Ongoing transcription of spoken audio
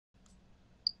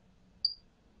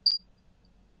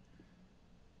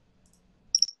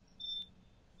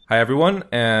Hi, everyone,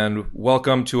 and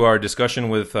welcome to our discussion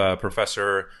with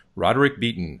Professor Roderick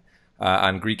Beaton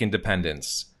on Greek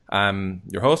independence. I'm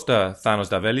your host, Thanos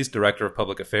Davelis, Director of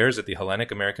Public Affairs at the Hellenic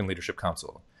American Leadership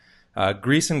Council.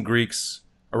 Greece and Greeks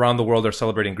around the world are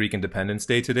celebrating Greek Independence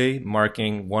Day today,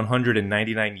 marking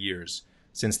 199 years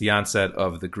since the onset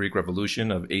of the Greek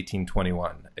Revolution of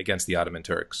 1821 against the Ottoman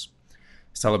Turks.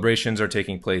 Celebrations are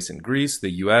taking place in Greece,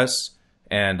 the U.S.,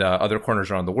 and other corners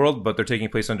around the world, but they're taking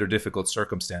place under difficult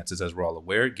circumstances, as we're all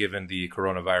aware, given the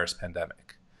coronavirus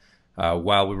pandemic.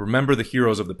 While we remember the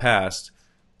heroes of the past,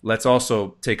 let's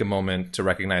also take a moment to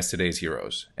recognize today's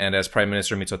heroes. And as Prime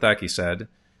Minister Mitsotakis said,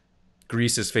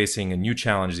 Greece is facing a new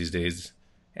challenge these days,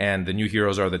 and the new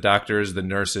heroes are the doctors, the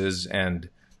nurses, and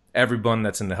everyone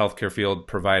that's in the healthcare field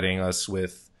providing us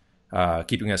with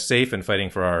keeping us safe and fighting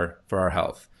for our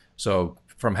health. So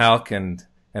from HALC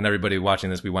and everybody watching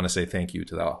this, we want to say thank you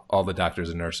to all the doctors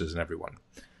and nurses and everyone.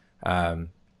 And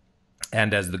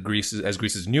as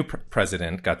Greece's new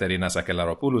president, Katerina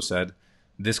Sakelaropoulou, said,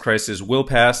 this crisis will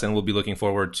pass, and we'll be looking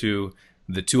forward to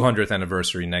the 200th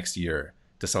anniversary next year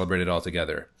to celebrate it all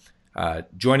together.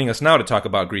 Joining us now to talk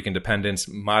about Greek independence,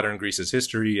 modern Greece's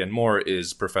history, and more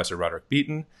is Professor Roderick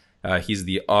Beaton. He's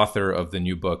the author of the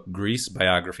new book, Greece,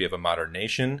 Biography of a Modern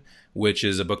Nation, which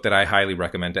is a book that I highly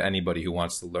recommend to anybody who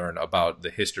wants to learn about the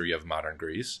history of modern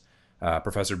Greece.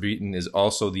 Professor Beaton is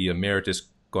also the emeritus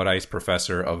Koraes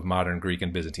professor of modern Greek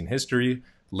and Byzantine history,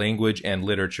 language, and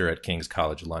literature at King's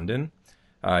College London.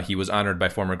 He was honored by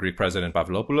former Greek President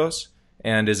Pavlopoulos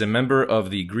and is a member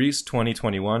of the Greece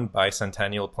 2021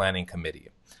 Bicentennial Planning Committee.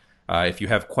 If you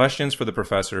have questions for the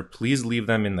professor, please leave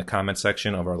them in the comment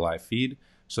section of our live feed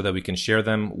so that we can share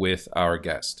them with our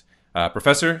guest.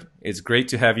 Professor, it's great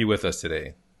to have you with us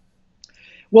today.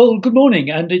 Well, good morning,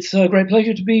 and it's a great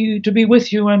pleasure to be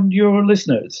with you and your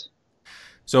listeners.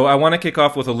 So I want to kick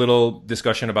off with a little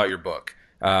discussion about your book.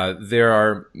 There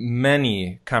are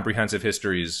many comprehensive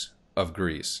histories of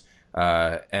Greece,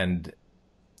 and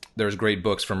there's great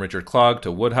books from Richard Clogg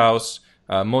to Woodhouse.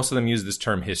 Most of them use this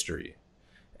term history,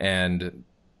 and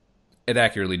it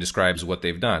accurately describes what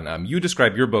they've done. You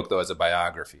describe your book, though, as a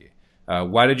biography.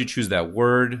 Why did you choose that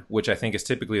word, which I think is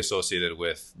typically associated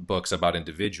with books about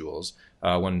individuals,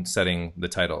 when setting the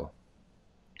title?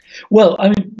 Well, I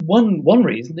mean, one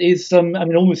reason is,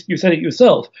 almost you said it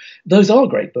yourself. Those are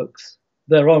great books.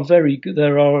 There are very good.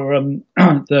 There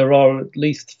are at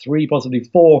least three, possibly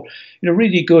four,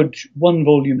 really good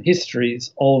one-volume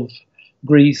histories of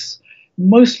Greece,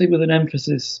 mostly with an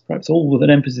emphasis, perhaps all with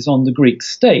an emphasis on the Greek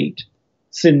state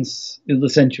since the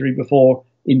century before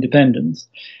independence.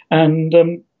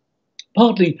 And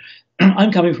partly,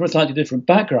 I'm coming from a slightly different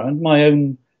background. My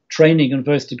own training and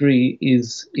first degree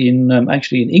is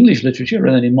actually in English literature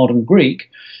and then in modern Greek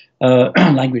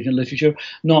language and literature,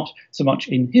 not so much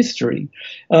in history.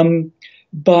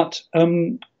 But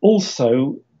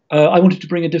also, I wanted to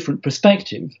bring a different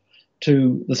perspective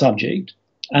to the subject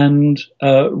and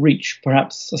reach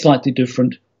perhaps a slightly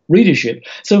different readership.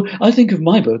 So I think of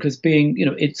my book as being,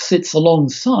 it sits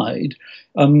alongside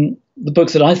the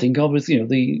books that I think of as,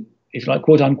 the, if you like,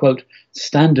 quote unquote,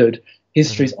 standard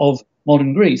histories of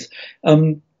modern Greece.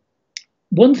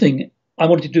 One thing I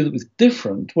wanted to do that was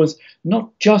different was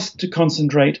not just to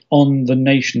concentrate on the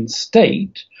nation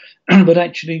state, but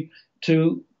actually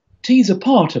to tease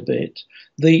apart a bit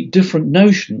the different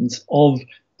notions of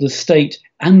the state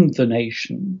and the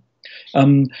nation.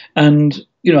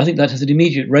 I think that has an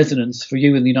immediate resonance for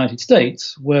you in the United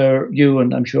States, where you,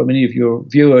 and I'm sure many of your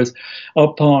viewers,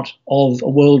 are part of a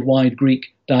worldwide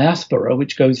Greek diaspora,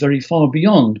 which goes very far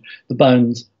beyond the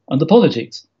bounds and the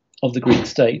politics of the Greek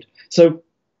state. So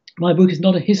my book is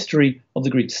not a history of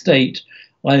the Greek state.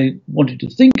 I wanted to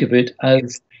think of it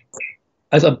as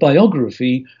a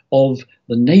biography of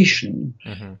the nation,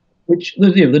 which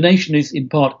the nation is in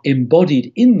part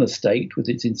embodied in the state with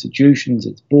its institutions,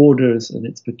 its borders, and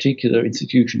its particular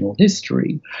institutional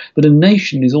history. But a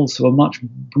nation is also a much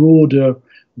broader,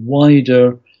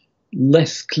 wider,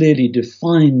 less clearly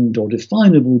defined or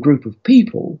definable group of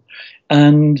people,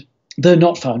 and they're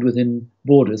not found within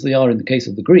borders. They are in the case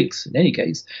of the Greeks, in any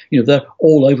case. They're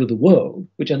all over the world,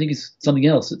 which I think is something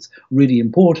else that's really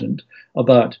important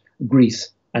about Greece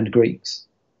and Greeks.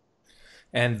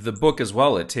 And the book as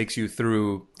well, it takes you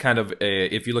through kind of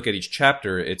if you look at each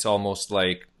chapter, it's almost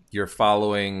like you're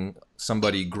following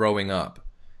somebody growing up.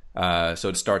 So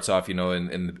it starts off, in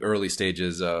the early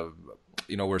stages of,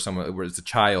 where it's a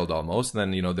child almost.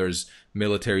 And then, there's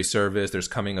military service, there's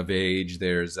coming of age,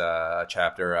 there's a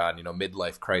chapter on,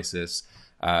 midlife crisis.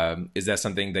 Is that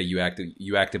something that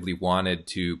you actively wanted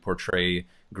to portray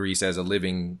Greece as a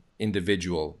living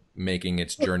individual making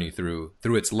its journey through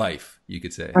its life, you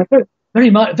could say. Very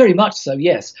much so.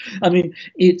 Yes. I mean,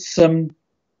 it's.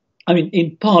 I mean,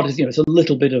 in part, it's a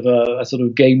little bit of a sort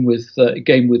of game with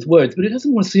words, but it has a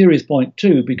more serious point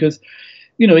too, because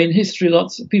in history,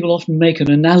 lots of people often make an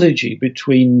analogy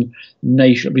between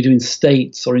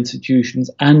states or institutions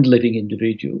and living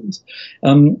individuals,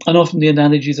 and often the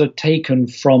analogies are taken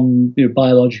from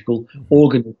biological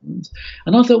organisms.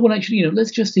 And I thought, well, actually,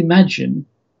 let's just imagine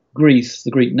Greece,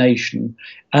 the Greek nation,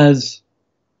 as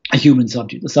a human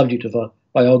subject, the subject of a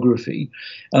biography,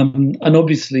 and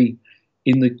obviously,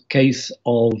 in the case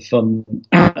of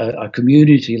a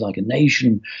community like a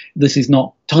nation, this is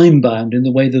not time-bound in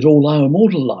the way that all our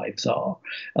mortal lives are.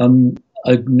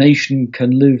 A nation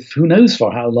can live who knows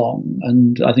for how long.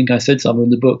 And I think I said somewhere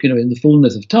in the book, in the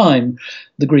fullness of time,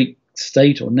 the Greek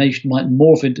state or nation might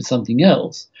morph into something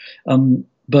else.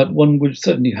 But one would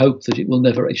certainly hope that it will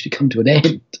never actually come to an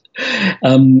end.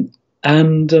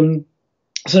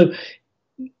 So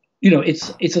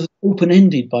it's an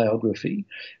open-ended biography.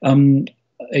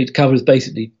 It covers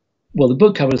basically, the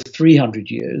book covers 300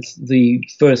 years. The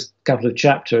first couple of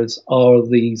chapters are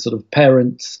the sort of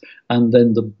parents and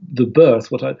then the birth,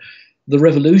 the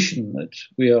revolution that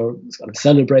we are kind of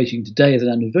celebrating today as an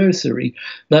anniversary.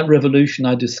 That revolution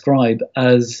I describe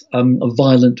as a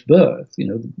violent birth.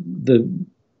 The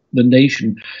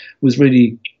nation was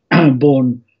really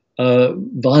born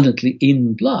violently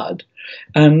in blood,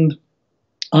 and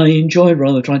I enjoy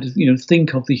rather trying to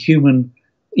think of the human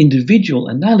individual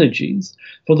analogies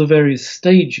for the various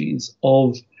stages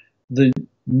of the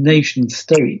nation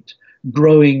state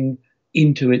growing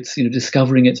into its,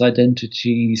 discovering its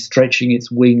identity, stretching its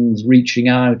wings, reaching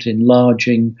out,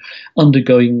 enlarging,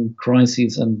 undergoing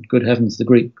crises, and good heavens, the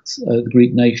Greek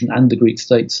nation and the Greek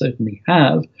state certainly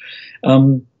have.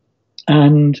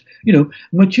 And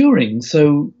maturing.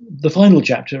 So the final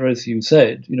chapter, as you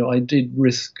said, I did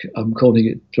risk calling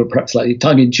it perhaps slightly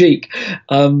tongue-in-cheek,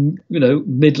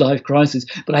 midlife crisis,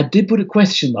 but I did put a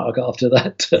question mark after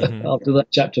that after that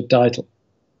chapter title.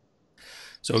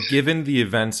 So, given the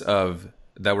events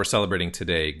that we're celebrating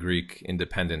today, Greek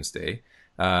Independence Day,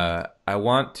 I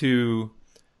want to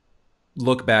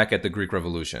look back at the Greek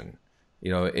Revolution.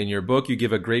 In your book, you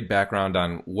give a great background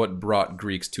on what brought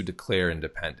Greeks to declare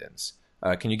independence.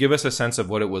 Can you give us a sense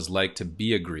of what it was like to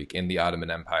be a Greek in the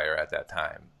Ottoman Empire at that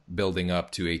time, building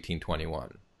up to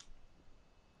 1821?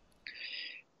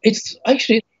 It's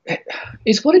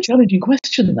quite a challenging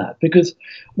question, that, because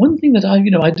one thing that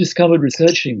I discovered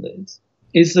researching this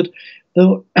is that there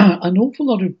were an awful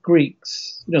lot of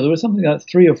Greeks. There were something like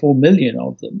 3 or 4 million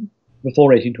of them before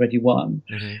 1821.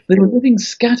 They were living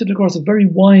scattered across a very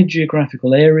wide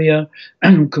geographical area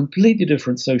and completely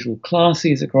different social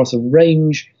classes across a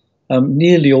range.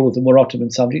 Nearly all of them were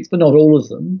Ottoman subjects, but not all of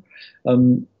them.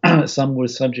 Some were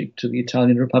subject to the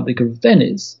Italian Republic of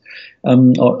Venice,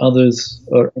 or others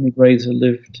are emigres who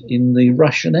lived in the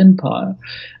Russian Empire.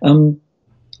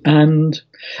 And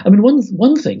I mean,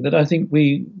 one thing that I think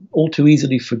we all too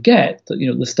easily forget, that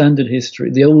the standard history,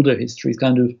 the older history, is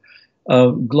kind of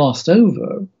glossed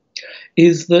over,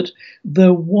 is that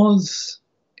there was,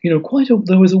 there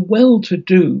was a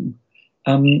well-to-do,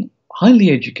 highly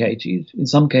educated, in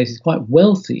some cases quite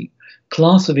wealthy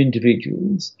class of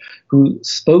individuals who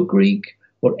spoke Greek,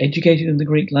 were educated in the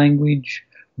Greek language,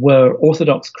 were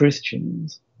Orthodox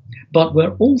Christians, but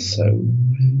were also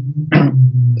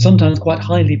sometimes quite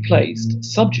highly placed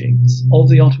subjects of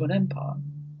the Ottoman Empire.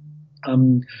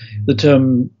 The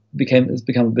term has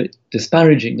become a bit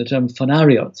disparaging. The term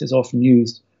fanariots is often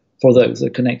used for those that are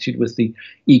connected with the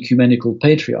ecumenical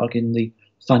patriarch in the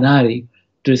Fanari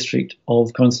district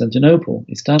of Constantinople,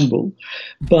 Istanbul.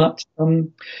 But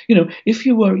if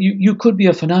you were, you could be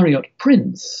a fanariot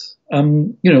prince,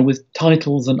 with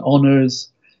titles and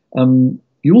honors.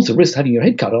 You also risked having your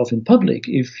head cut off in public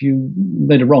if you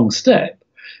made a wrong step.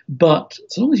 But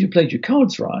so long as you played your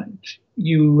cards right,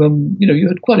 you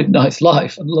had quite a nice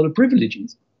life and a lot of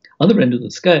privileges. Other end of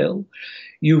the scale,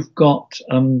 you've got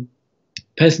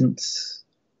peasants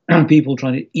and people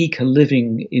trying to eke a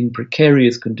living in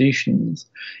precarious conditions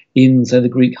in, say, the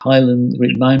Greek highlands, the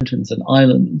Greek mountains and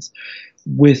islands,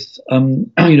 with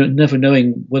never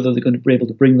knowing whether they're going to be able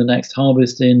to bring the next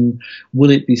harvest in.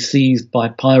 Will it be seized by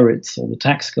pirates or the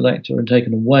tax collector and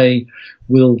taken away?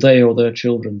 Will they or their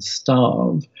children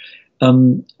starve?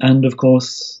 And of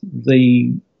course,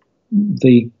 they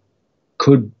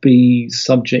could be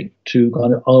subject to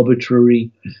kind of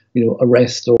arbitrary,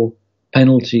 arrest or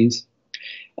penalties.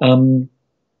 So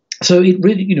it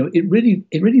really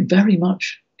very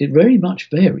much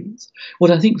varies. What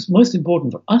I think is most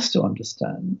important for us to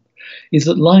understand is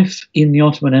that life in the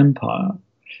Ottoman Empire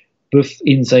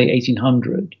in say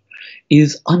 1800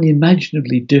 is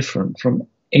unimaginably different from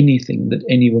anything that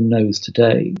anyone knows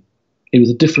today. It was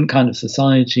a different kind of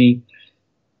society.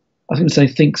 I was going to say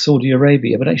think Saudi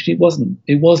Arabia, but actually it wasn't.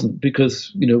 It wasn't,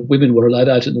 because women were allowed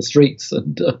out in the streets,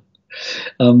 and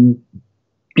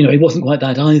it wasn't quite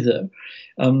that either.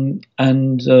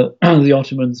 The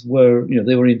Ottomans were,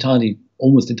 they were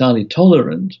almost entirely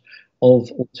tolerant of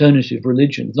alternative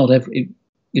religions. Not every,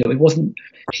 it wasn't.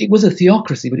 It was a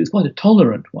theocracy, but it was quite a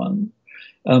tolerant one.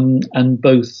 And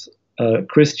both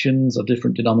Christians of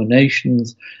different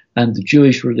denominations and the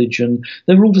Jewish religion,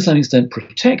 they were all to some extent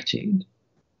protected,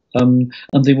 and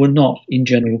they were not, in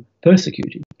general,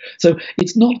 persecuted. So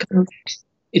it's not kind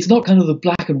of the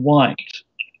black and white.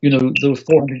 There were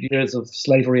 400 years of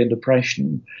slavery and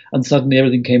oppression, and suddenly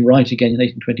everything came right again in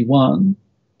 1821,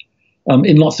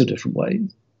 in lots of different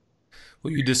ways.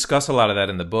 Well, you discuss a lot of that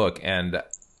in the book, and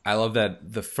I love that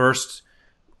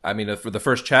for the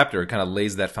first chapter, it kind of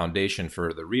lays that foundation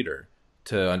for the reader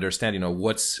to understand,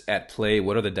 what's at play,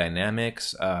 what are the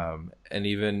dynamics, and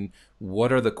even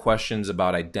what are the questions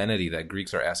about identity that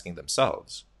Greeks are asking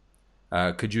themselves.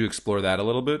 Could you explore that a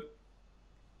little bit?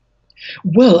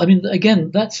 Well, again,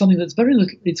 that's something that's very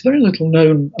little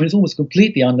known. It's almost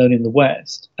completely unknown in the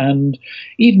West, and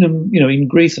even in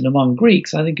Greece and among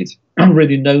Greeks, I think it's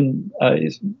really known.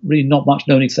 It's really not much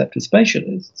known except to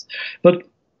specialists. But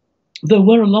there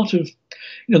were a lot of,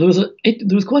 there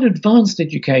was quite advanced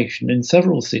education in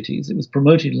several cities. It was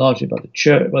promoted largely by the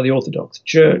church, by the Orthodox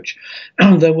Church.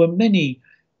 There were many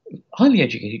highly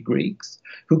educated Greeks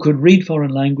who could read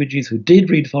foreign languages, who did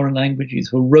read foreign languages,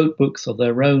 who wrote books of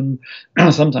their own.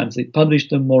 Sometimes they published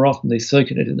them, more often they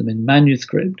circulated them in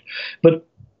manuscript. But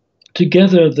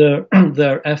together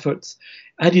their efforts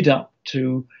added up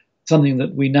to something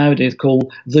that we nowadays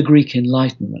call the Greek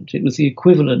Enlightenment. It was the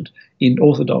equivalent in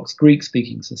Orthodox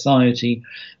Greek-speaking society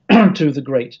to the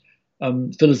great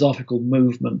philosophical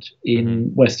movement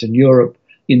in Western Europe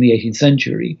in the 18th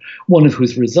century, one of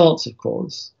whose results, of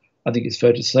course, I think it's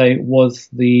fair to say, was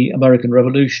the American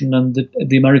Revolution and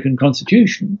the American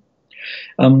Constitution.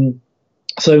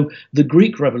 So the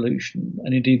Greek Revolution,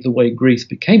 and indeed the way Greece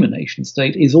became a nation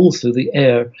state, is also the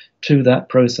heir to that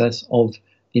process of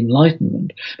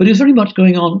enlightenment. But it was very much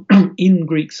going on in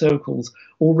Greek circles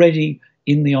already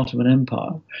in the Ottoman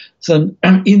Empire. So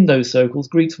in those circles,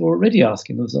 Greeks were already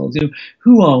asking themselves,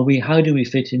 who are we? How do we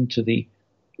fit into the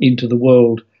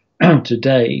world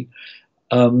today?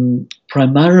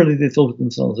 Primarily, they thought of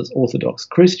themselves as Orthodox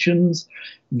Christians.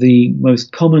 The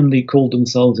most commonly called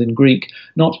themselves in Greek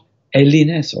not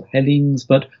Hellenes or Hellenes,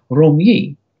 but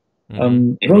Romii,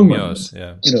 Romans.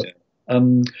 Yeah.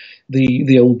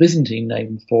 The old Byzantine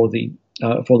name for the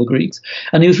Greeks.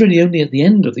 And it was really only at the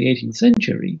end of the 18th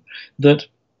century that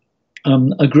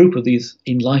a group of these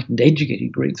enlightened,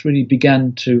 educated Greeks really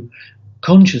began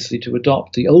consciously to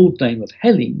adopt the old name of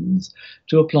Hellenes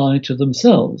to apply to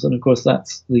themselves. And of course,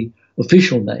 that's the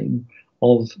official name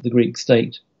of the Greek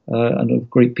state and of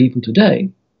Greek people today.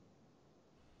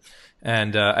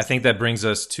 And I think that brings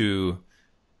us to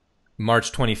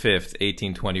March 25th,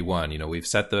 1821. We've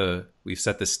set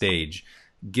the stage.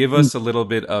 Give us a little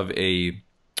bit of a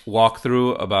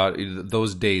walkthrough about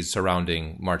those days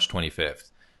surrounding March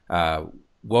 25th.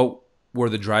 What were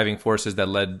the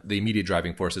immediate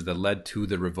driving forces that led to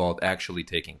the revolt actually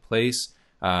taking place?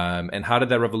 And how did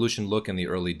that revolution look in the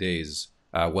early days?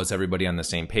 Was everybody on the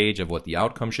same page of what the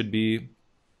outcome should be?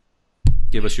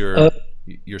 Give us your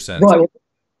sense. Right. Well,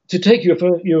 to take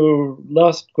your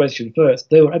last question first,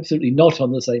 they were absolutely not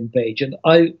on the same page. And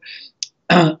I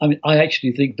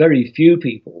actually think very few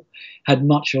people had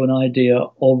much of an idea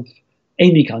of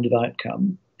any kind of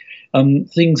outcome.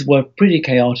 Things were pretty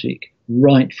chaotic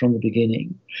right from the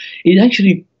beginning.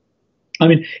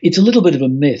 It's a little bit of a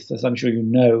myth, as I'm sure you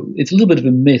know. It's a little bit of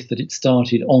a myth that it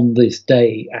started on this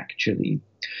day, actually.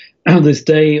 This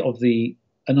day of the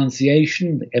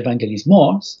Annunciation, the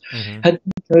Evangelismos, had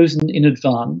been chosen in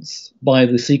advance by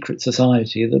the secret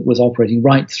society that was operating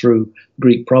right through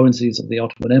Greek provinces of the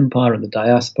Ottoman Empire and the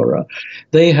diaspora.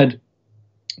 They had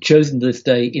chosen this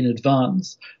day in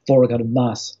advance for a kind of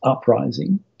mass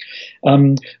uprising,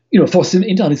 for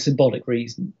entirely symbolic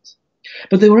reasons.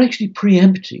 But they were actually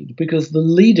preempted because the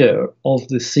leader of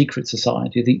the secret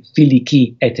society, the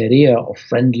Philiki Eteria, or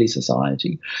Friendly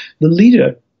Society, the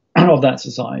leader of that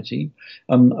society,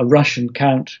 a Russian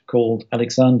count called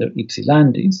Alexander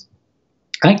Ypsilantis,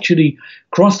 actually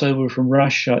crossed over from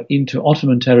Russia into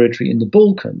Ottoman territory in the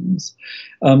Balkans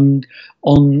on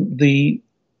the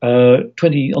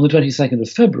 22nd of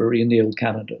February in the old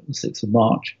calendar, the 6th of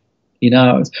March in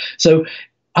ours. So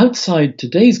outside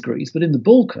today's Greece, but in the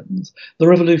Balkans, the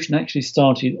revolution actually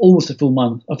started almost a full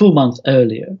month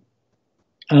earlier,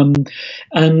 and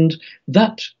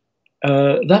that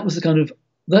was the kind of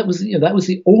that was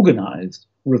the organised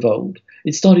revolt.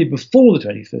 It started before the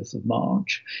 25th of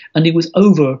March, and it was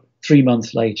over 3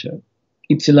 months later.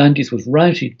 Ypsilantis was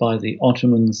routed by the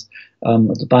Ottomans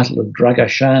at the Battle of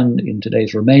Dragașan in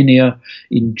today's Romania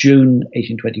in June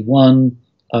 1821.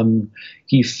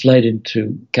 He fled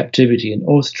into captivity in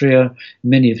Austria.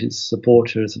 Many of his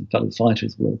supporters and fellow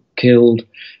fighters were killed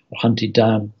or hunted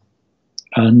down.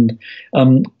 And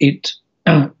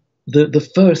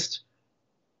the first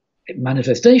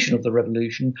manifestation of the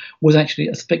revolution was actually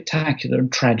a spectacular and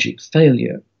tragic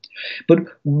failure. But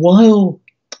while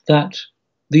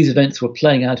these events were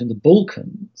playing out in the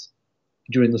Balkans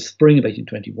during the spring of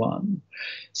 1821,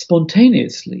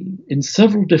 spontaneously in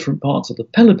several different parts of the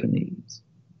Peloponnese,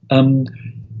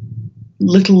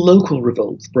 little local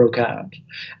revolts broke out.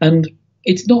 And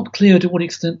it's not clear to what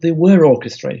extent they were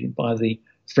orchestrated by the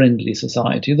friendly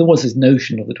society. There was this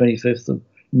notion of the 25th of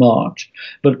March,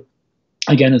 but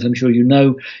again, as I'm sure you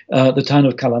know, the town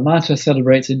of Kalamata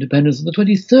celebrates independence on the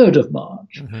 23rd of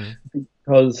March,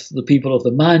 because the people of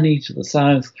the Mani to the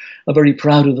south are very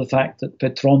proud of the fact that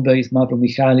Petrombes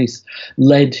Mavromichalis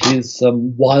led his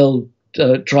wild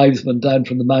tribesmen down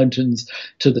from the mountains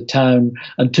to the town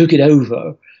and took it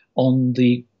over on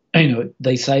they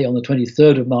say on the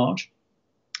 23rd of March,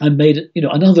 and made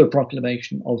another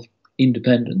proclamation of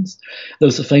independence. There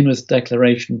was a famous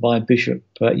declaration by Bishop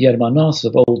Yermanos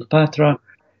of Old Patra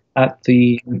at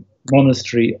the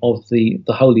monastery of the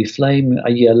Holy Flame,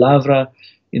 Aia Lavra,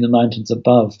 in the mountains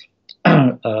above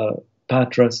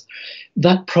Patras.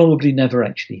 That probably never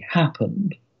actually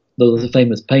happened, though there's a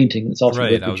famous painting that's often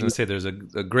right. I was going to say there's a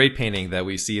great painting that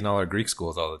we see in all our Greek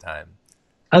schools all the time.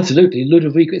 Absolutely.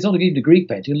 Ludovico, it's not even a Greek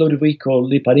painting. Ludovico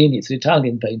Liparini, it's an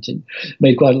Italian painting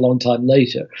made quite a long time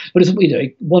later. But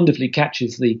it wonderfully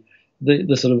catches the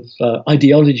sort of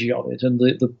ideology of it, and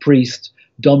the priest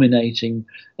dominating,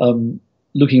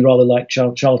 looking rather like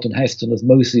Charlton Heston as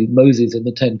Moses in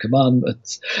the Ten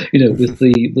Commandments, with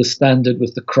the standard,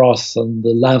 with the cross and the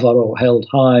lavaro held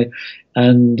high,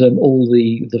 and all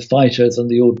the fighters and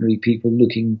the ordinary people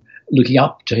looking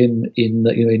up to him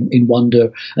in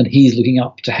wonder, and he's looking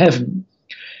up to heaven.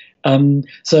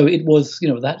 So it was,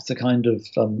 that's the kind of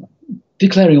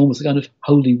declaring almost a kind of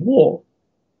holy war.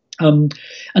 And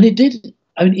it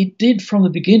did from the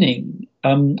beginning.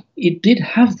 It did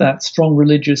have that strong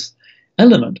religious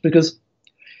element, because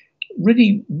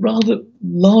really rather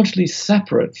largely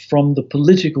separate from the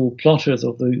political plotters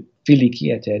of the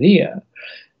Filikieteria,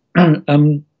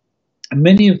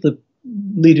 many of the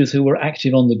leaders who were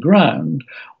active on the ground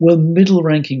were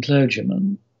middle-ranking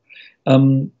clergymen.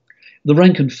 The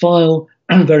rank and file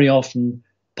very often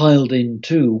piled in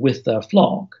too with their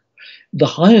flock. The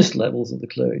highest levels of the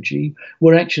clergy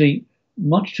were actually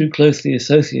much too closely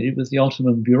associated with the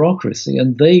Ottoman bureaucracy,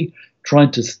 and they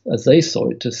tried to, as they saw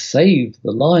it, to save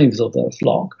the lives of their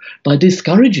flock by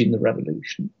discouraging the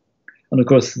revolution. And of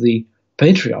course, the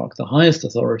patriarch, the highest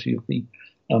authority of the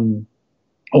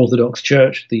Orthodox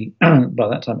Church, the by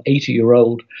that time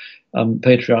 80-year-old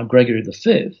Patriarch Gregory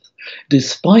V,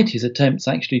 despite his attempts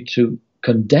actually to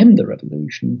condemn the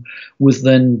revolution, was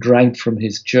then dragged from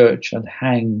his church and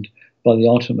hanged by the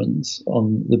Ottomans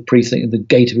on the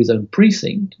gate of his own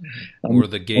precinct. Or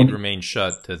the gate remains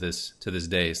shut to this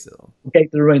day still. The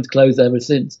gate that remains closed ever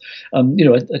since. A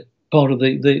part of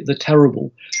the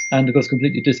terrible and, of course,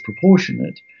 completely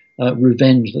disproportionate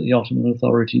revenge that the Ottoman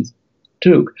authorities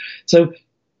took. So,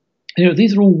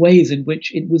 these are all ways in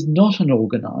which it was not an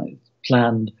organized,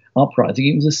 planned uprising.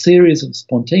 It was a series of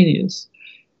spontaneous,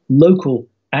 local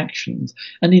actions.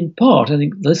 And in part, I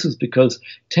think this was because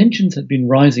tensions had been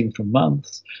rising for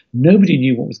months. Nobody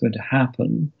knew what was going to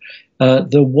happen.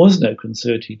 There was no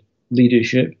concerted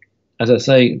leadership. As I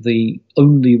say, the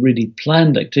only really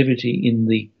planned activity in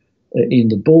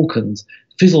the Balkans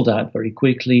fizzled out very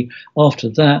quickly. After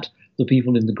that, the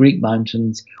people in the Greek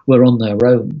mountains were on their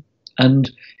own. And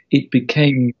it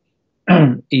became,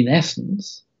 in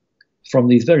essence, from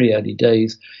these very early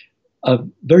days,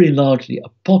 very largely a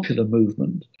popular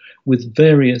movement with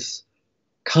various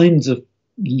kinds of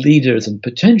leaders and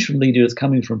potential leaders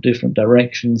coming from different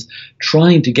directions,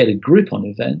 trying to get a grip on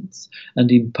events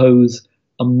and impose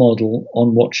a model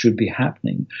on what should be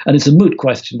happening. And it's a moot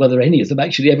question whether any of them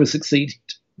actually ever succeeded.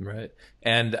 Right.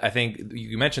 And I think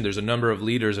you mentioned there's a number of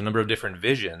leaders, a number of different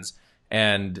visions,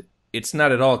 and it's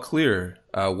not at all clear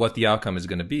what the outcome is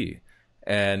going to be.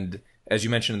 And as you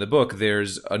mentioned in the book,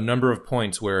 there's a number of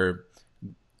points where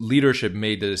leadership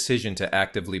made the decision to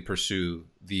actively pursue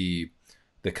the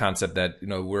the concept that, you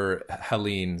know, we're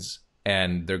Hellenes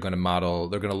and they're going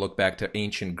to look back to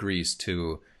ancient Greece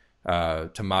to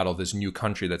model this new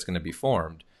country that's going to be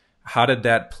formed. How did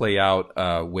that play out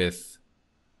with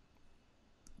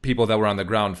people that were on the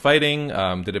ground fighting?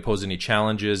 Did it pose any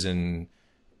challenges in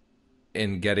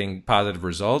getting positive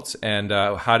results? And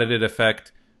how did it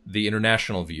affect the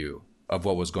international view of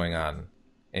what was going on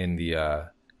in the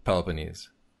Peloponnese?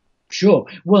 Sure.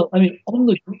 Well, I mean, on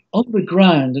the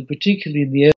ground, and particularly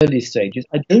in the early stages,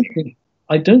 I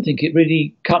don't think it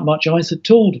really cut much ice at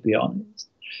all, to be honest.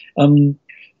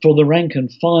 For the rank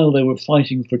and file, they were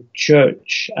fighting for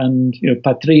church and, you know,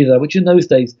 patria, which in those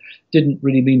days didn't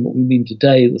really mean what we mean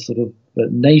today, the sort of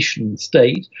nation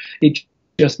state. It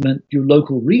just meant your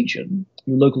local region,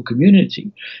 your local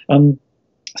community.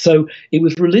 So it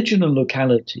was religion and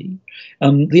locality.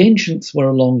 The ancients were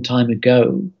a long time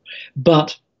ago,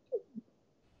 but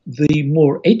the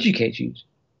more educated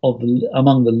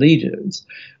among the leaders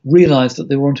realized that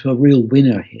they were onto a real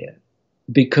winner here,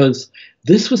 because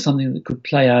this was something that could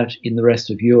play out in the rest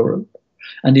of Europe,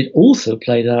 and it also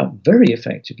played out very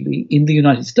effectively in the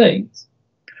United States,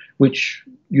 which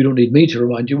you don't need me to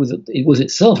remind you it was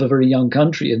itself a very young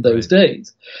country in those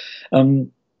days.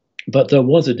 But there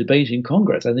was a debate in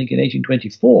Congress, I think in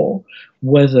 1824,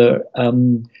 whether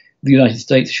the United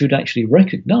States should actually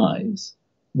recognize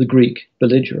the Greek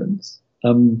belligerents.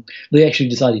 They actually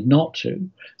decided not to,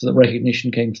 so that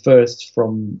recognition came first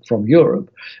from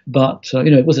Europe. But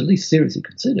it was at least seriously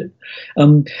considered.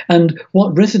 And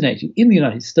what resonated in the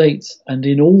United States and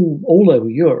in all over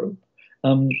Europe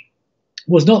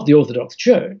was not the Orthodox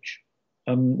Church,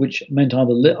 which meant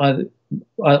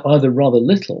either rather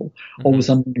little, or was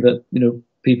something that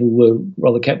people were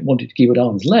wanted to keep at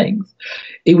arm's length.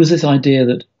 It was this idea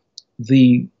that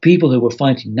the people who were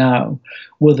fighting now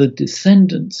were the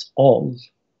descendants of,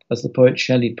 as the poet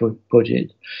Shelley put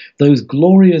it, those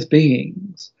glorious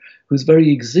beings whose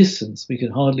very existence we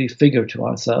can hardly figure to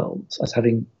ourselves as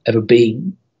having ever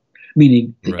been,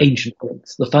 meaning the ancient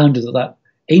Greeks, the founders of that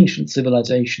ancient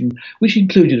civilization, which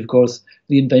included, of course,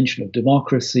 the invention of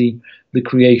democracy, the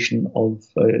creation of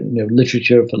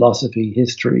literature, philosophy,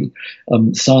 history,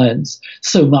 science,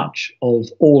 so much of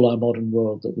all our modern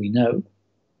world that we know.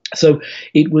 So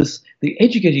it was the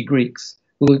educated Greeks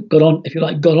who got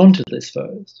onto this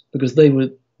first, because they were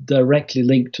directly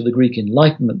linked to the Greek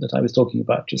Enlightenment that I was talking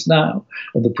about just now,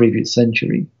 of the previous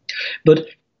century. But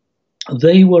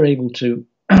they were able to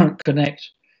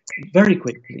connect very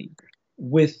quickly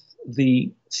with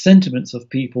the sentiments of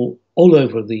people all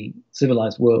over the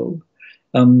civilized world,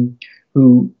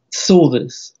 who saw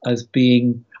this as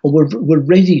being, or were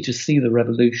ready to see the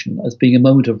revolution as being a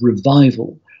moment of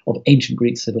revival of ancient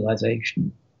Greek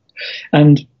civilization.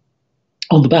 And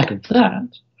on the back of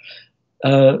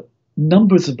that,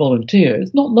 numbers of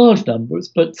volunteers, not large numbers,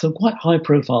 but some quite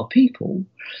high-profile people,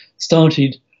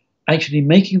 started actually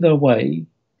making their way,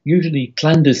 usually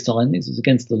clandestine, this was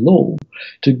against the law,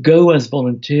 to go as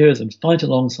volunteers and fight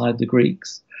alongside the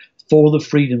Greeks for the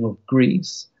freedom of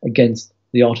Greece against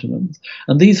the Ottomans.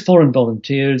 And these foreign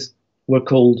volunteers were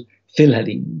called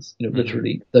Philhellenes,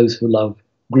 literally those who love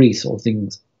Greece or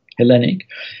things Hellenic.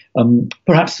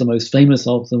 Perhaps the most famous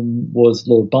of them was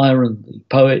Lord Byron, the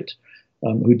poet,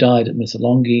 who died at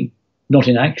Missolonghi, not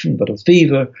in action, but of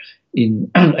fever,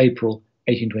 in April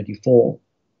 1824.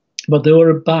 But there were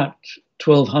about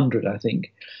 1,200, I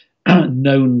think,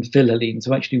 known Philhellenes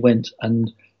who actually went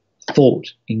and fought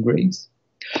in Greece.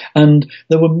 And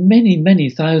there were many, many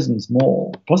thousands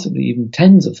more, possibly even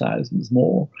tens of thousands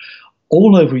more,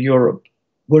 all over Europe,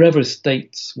 wherever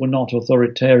states were not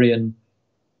authoritarian,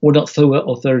 or not so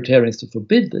authoritarian as to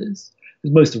forbid this,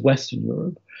 because most of Western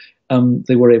Europe,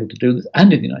 they were able to do this,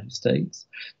 and in the United States.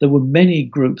 There were many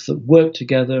groups that worked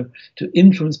together to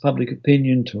influence public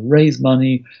opinion, to raise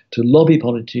money, to lobby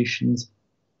politicians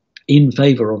in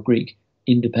favor of Greek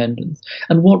independence.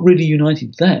 And what really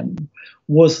united them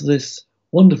was this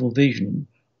wonderful vision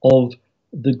of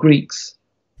the Greeks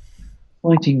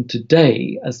fighting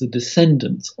today as the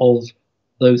descendants of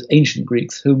those ancient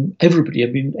Greeks whom everybody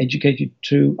had been educated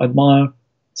to admire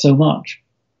so much.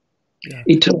 Yeah.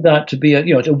 It turned out to be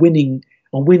a winning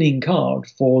card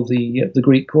for the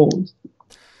Greek cause.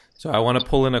 So I want to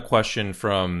pull in a question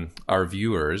from our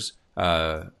viewers,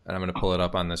 and I'm going to pull it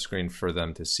up on the screen for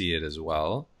them to see it as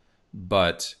well.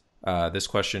 But this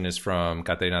question is from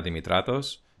Katerina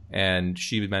Dimitratos, and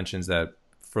she mentions that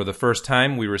for the first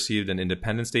time we received an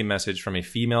Independence Day message from a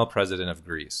female president of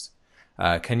Greece.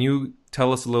 Can you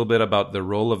tell us a little bit about the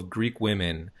role of Greek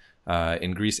women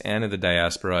in Greece and in the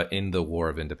diaspora in the War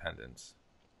of Independence?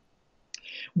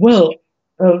 Well,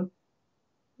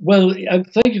 Well,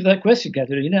 thank you for that question,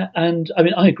 Katerina. And I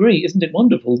mean, I agree. Isn't it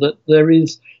wonderful that there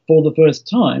is, for the first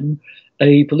time,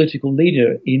 a political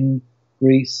leader in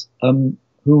Greece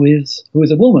who is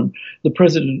a woman? The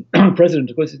president, of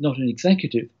course, is not an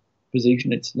executive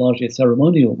position; it's largely a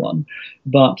ceremonial one,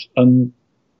 but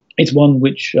it's one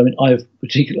which, I mean, I have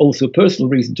particularly also personal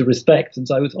reason to respect,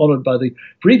 since I was honoured by the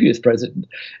previous president.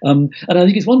 And I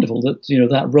think it's wonderful that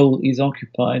that role is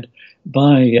occupied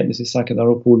by Mrs.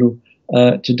 Sakalaropoulou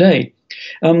today.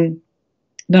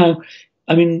 Now,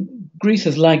 I mean, Greece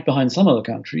has lagged behind some other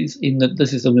countries in that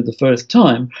this is only the first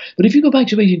time. But if you go back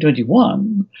to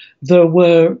 1821, there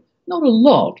were not a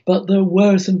lot, but there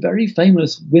were some very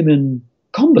famous women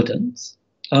combatants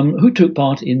who took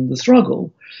part in the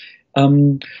struggle.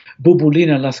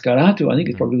 Bubulina Lascaratu, I think,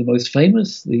 is probably the most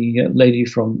famous, the lady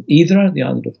from Hydra, the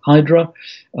island of Hydra,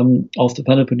 off the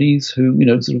Peloponnese, who,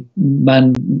 sort of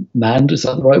manned, is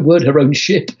that the right word, her own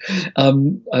ship,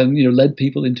 and, led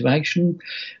people into action.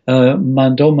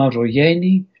 Mando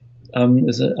Mavroyeni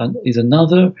is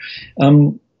another.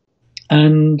 And,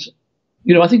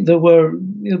 I think there were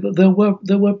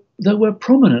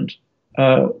prominent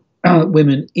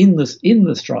women in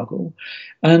the struggle,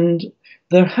 and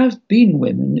there have been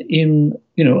women in,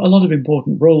 a lot of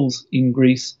important roles in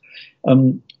Greece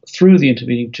through the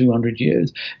intervening 200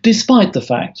 years, despite the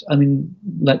fact, I mean,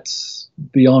 let's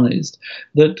be honest,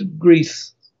 that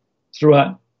Greece,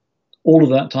 throughout all of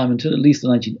that time until at least the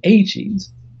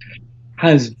 1980s,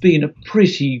 has been a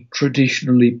pretty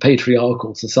traditionally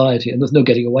patriarchal society, and there's no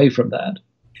getting away from that.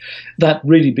 That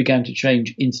really began to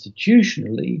change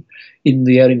institutionally in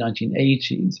the early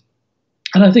 1980s.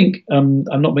 And I think, I'm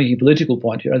not making a political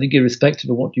point here, I think irrespective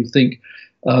of what you think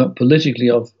politically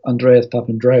of Andreas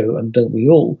Papandreou, and don't we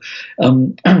all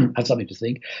have something to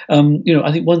think,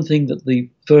 I think one thing that the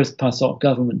first PASOK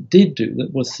government did do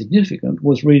that was significant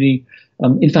was really,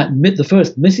 in fact, the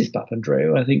first Mrs.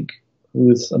 Papandreou, I think, who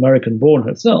was American-born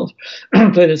herself,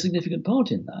 played a significant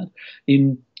part in that,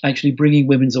 in actually bringing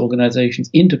women's organizations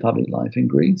into public life in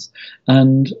Greece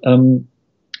and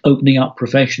opening up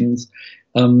professions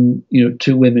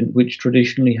to women, which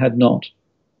traditionally had not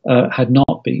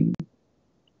been.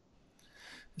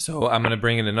 So I'm going to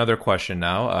bring in another question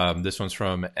now. This one's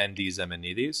from N.D.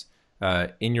 Zemenides.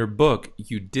 In your book,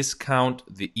 you discount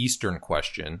the Eastern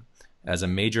question as a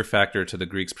major factor to the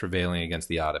Greeks prevailing against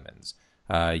the Ottomans.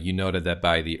 You noted that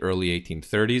by the early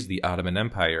 1830s, the Ottoman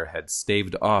Empire had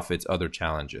staved off its other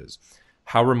challenges.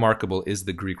 How remarkable is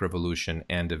the Greek Revolution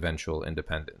and eventual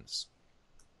independence?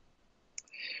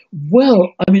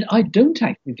 Well, I mean, I don't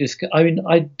actually discount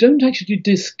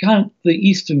the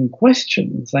Eastern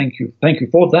question. Thank you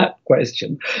for that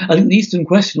question. I think the Eastern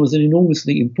question was an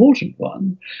enormously important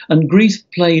one, and Greece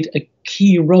played a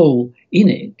key role in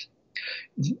it.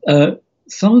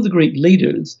 Some of the Greek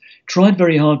leaders tried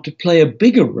very hard to play a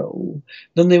bigger role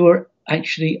than they were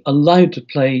actually allowed to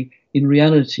play in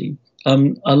reality.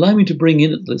 Allow me to bring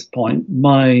in at this point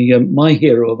my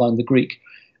hero among the Greek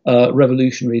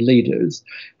revolutionary leaders,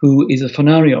 who is a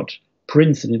Phanariot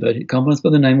prince in inverted commas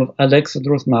by the name of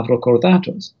Alexandros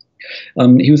Mavrokordatos.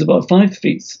 He was about 5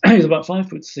 feet. He was about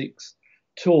 5'6"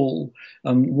 tall.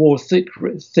 Wore thick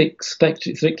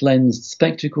lensed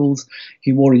spectacles.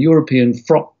 He wore a European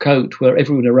frock coat where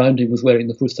everyone around him was wearing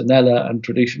the fustanella and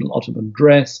traditional Ottoman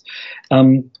dress.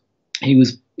 He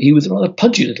was a rather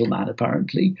pudgy little man,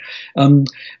 apparently, but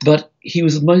I think he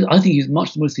was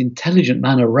much the most intelligent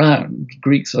man around,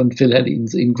 Greeks and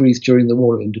Philhellenes in Greece during the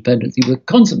War of Independence. He was a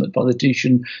consummate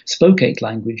politician, spoke 8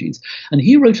 languages, and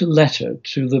he wrote a letter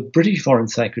to the British Foreign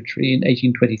Secretary in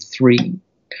 1823,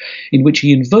 in which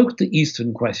he invoked the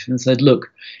Eastern question and said,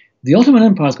 look, the Ottoman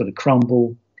Empire's got to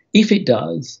crumble. If it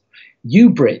does,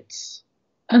 you Brits,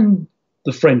 and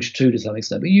the French too to some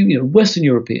extent, but you Western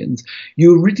Europeans,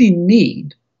 you really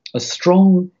need a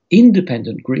strong,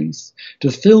 independent Greece to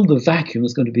fill the vacuum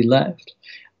that's going to be left.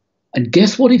 And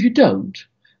guess what if you don't?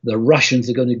 The Russians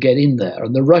are going to get in there.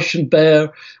 And the Russian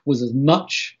bear was as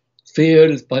much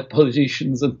feared as by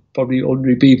politicians and probably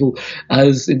ordinary people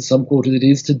as in some quarters it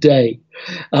is today.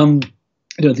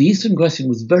 The Eastern question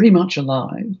was very much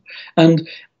alive. And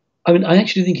I mean, I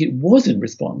actually think it was in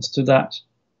response to that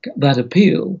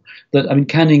appeal that, I mean,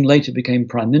 Canning later became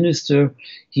Prime Minister.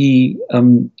 He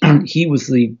was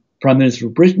the Prime Minister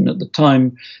of Britain at the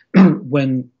time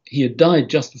when he had died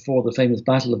just before the famous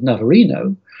Battle of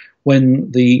Navarino, when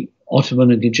the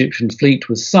Ottoman and Egyptian fleet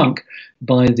was sunk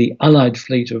by the allied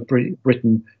fleet of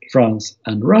Britain, France,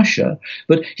 and Russia.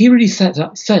 But he really set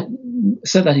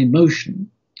that in motion.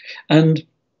 And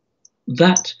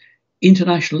that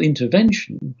international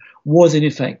intervention was, in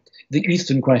effect, the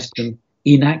Eastern question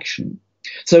in action.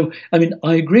 So, I mean,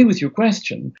 I agree with your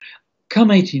question. Come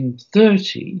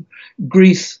 1830,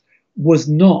 Greece was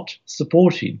not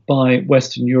supported by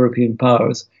Western European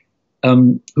powers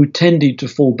who tended to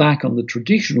fall back on the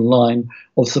traditional line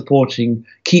of supporting,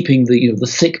 keeping the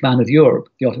sick man of Europe,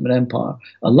 the Ottoman Empire,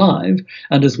 alive.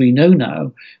 And as we know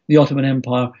now, the Ottoman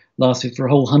Empire lasted for a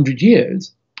whole 100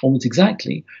 years, almost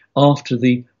exactly, after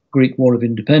the Greek War of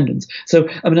Independence. So,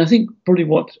 I mean, I think probably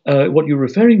what you're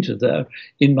referring to there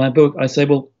in my book, I say,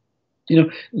 well,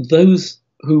 those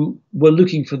who were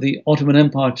looking for the Ottoman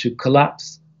Empire to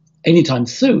collapse anytime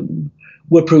soon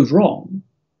would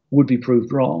be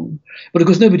proved wrong. But of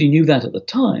course, nobody knew that at the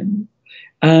time.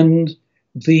 And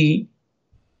the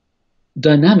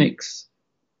dynamics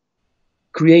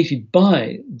created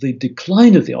by the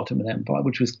decline of the Ottoman Empire,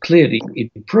 which was clearly in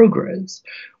progress,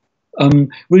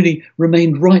 really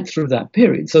remained right through that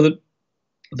period. So that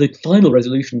the final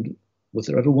resolution, was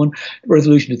there ever one,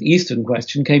 resolution of the Eastern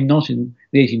question came not in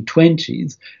the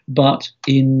 1820s, but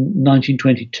in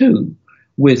 1922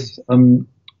 with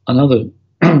another,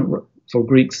 for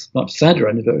Greeks, much sadder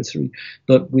anniversary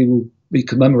that we will be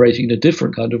commemorating in a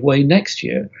different kind of way next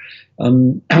year,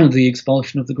 the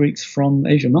expulsion of the Greeks from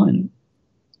Asia Minor.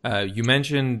 You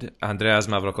mentioned Andreas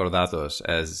Mavrokordatos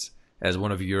as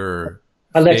one of your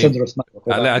Alexandros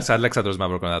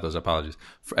Mavrokordatos, apologies,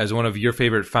 as one of your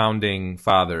favorite founding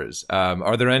fathers.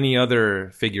 Are there any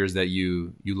other figures that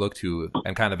you look to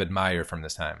and kind of admire from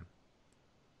this time?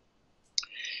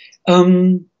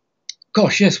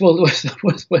 Gosh, yes. Well, was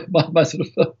my sort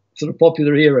of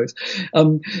popular heroes. I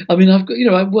mean, I've got,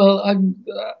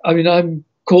 I'm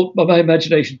caught by my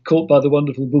imagination, caught by the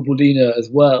wonderful Bouboulina as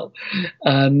well,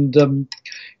 and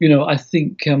I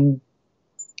think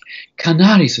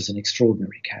Koraes was an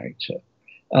extraordinary character.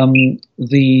 I mean,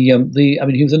 he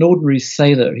was an ordinary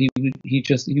sailor. He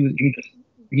just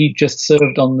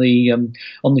served on the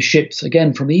ships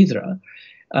again from Hydra.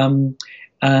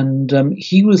 And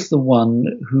he was the one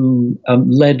who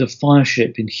led a fire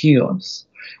ship in Chios,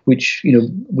 which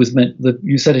was meant that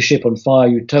you set a ship on fire,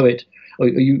 you tow it, or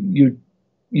you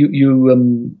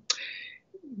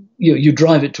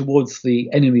drive it towards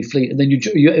the enemy fleet, and then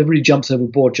everybody jumps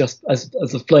overboard just as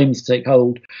the flames take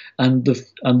hold, and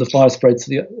the fire spreads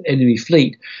to the enemy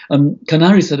fleet.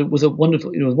 Koraes said it was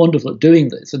wonderful at doing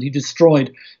this, and he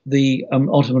destroyed the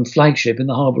Ottoman flagship in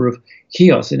the harbour of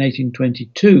Chios in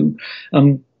 1822.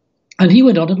 And he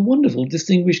went on a wonderful,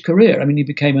 distinguished career. I mean, he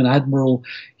became an admiral.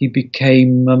 He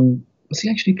became was he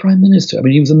actually prime minister? I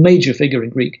mean, he was a major figure in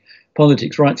Greek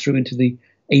politics right through into the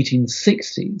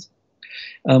 1860s.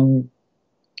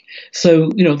 So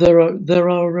there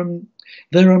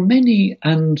are many,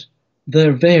 and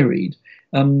they're varied.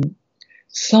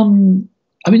 Someone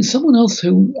else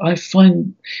who I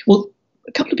find, well,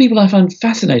 a couple of people I find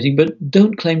fascinating but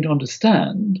don't claim to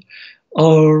understand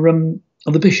are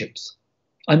the bishops.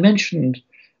 I mentioned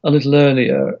a little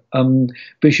earlier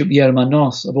Bishop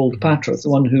Yermanos of Old Patras, the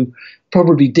one who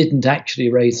probably didn't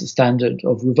actually raise the standard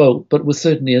of revolt, but was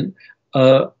certainly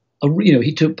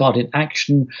he took part in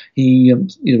action. He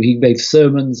gave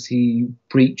sermons. He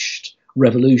preached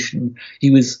revolution. He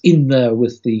was in there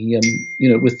with the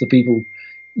people,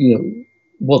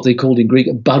 what they called in Greek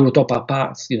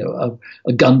barotopapas,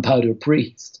 a gunpowder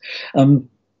priest.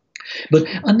 But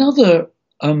another,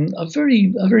 a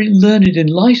very learned,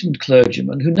 enlightened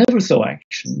clergyman who never saw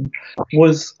action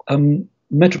was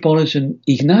Metropolitan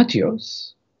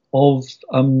Ignatios of,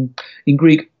 in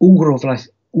Greek,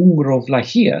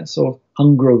 Ungrovlakia, so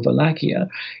Hungro-Wallachia.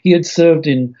 He had served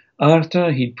in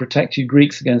Arta. He'd protected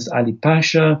Greeks against Ali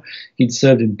Pasha. He'd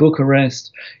served in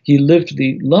Bucharest. He lived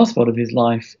the last part of his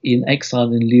life in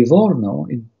exile in Livorno,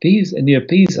 near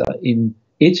Pisa, in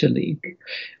Italy.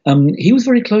 He was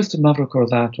very close to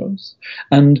Mavrokordatos,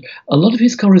 and a lot of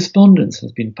his correspondence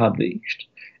has been published.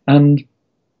 And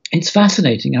it's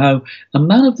fascinating how a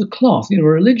man of the cloth, a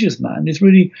religious man, is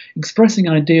really expressing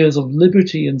ideas of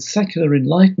liberty and secular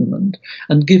enlightenment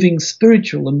and giving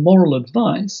spiritual and moral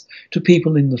advice to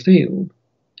people in the field.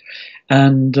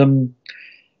 And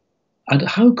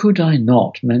how could I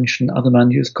not mention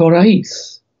Adamantius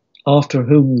Koraes, after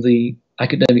whom the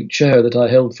academic chair that I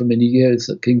held for many years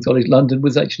at King's College London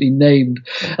was actually named.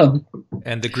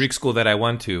 And the Greek school that I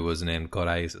went to was named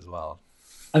Koraes as well.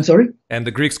 I'm sorry? And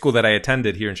the Greek school that I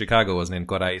attended here in Chicago was named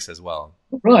Koraes as well.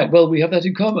 Right. Well, we have that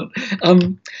in common.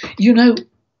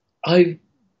 I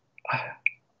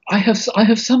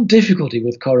have some difficulty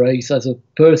with Koraes as a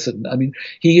person. I mean,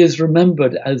 he is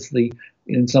remembered as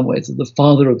in some ways, the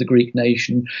father of the Greek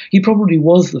nation. He probably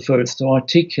was the first to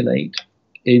articulate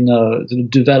in a sort of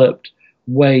developed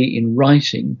way in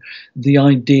writing the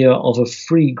idea of a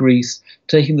free Greece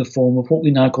taking the form of what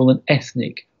we now call an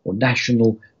ethnic or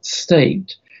national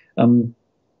state,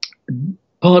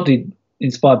 partly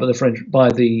inspired by the French, by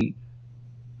the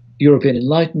European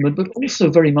Enlightenment, but also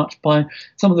very much by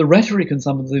some of the rhetoric and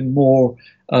some of the more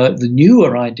the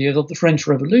newer ideas of the French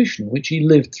Revolution, which he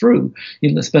lived through.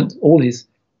 He spent the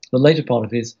later part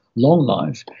of his long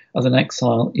life as an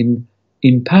exile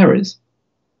in Paris.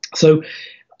 So,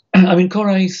 I mean,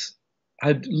 Koraes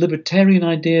had libertarian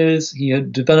ideas. He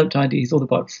had developed ideas. He thought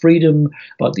about freedom,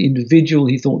 about the individual.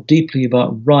 He thought deeply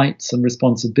about rights and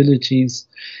responsibilities.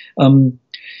 In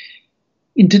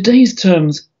today's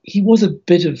terms, he was a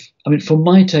bit of, I mean, for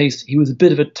my taste, he was a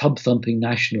bit of a tub-thumping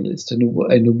nationalist in a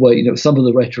way. You know, some of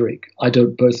the rhetoric I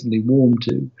don't personally warm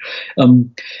to.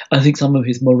 I think some of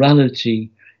his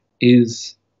morality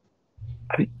is,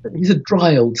 I mean, he's a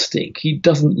dry old stick. He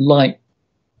didn't like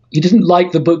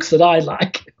the books that I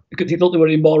like because he thought they were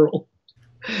immoral.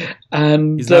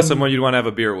 And he's not someone you'd want to have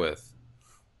a beer with.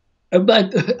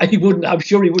 But he wouldn't. I'm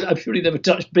sure he would. I'm sure he never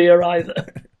touched beer either.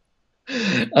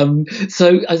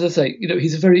 So, as I say, you know,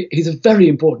 he's a very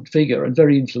important figure and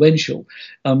very influential,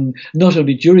 not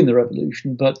only during the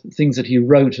revolution, but things that he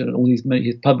wrote and all many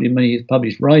of his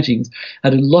published writings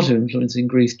had a lot of influence in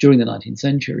Greece during the 19th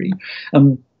century.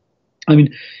 I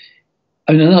mean,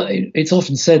 it's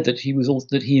often said that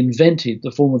he invented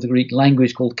the form of the Greek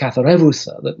language called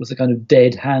katharevousa, that was a kind of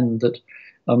dead hand that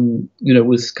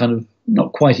was kind of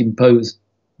not quite imposed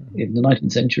in the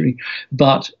 19th century,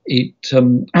 but it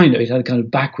had a kind of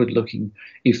backward-looking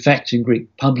effect in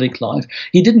Greek public life.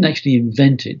 He didn't actually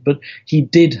invent it, but he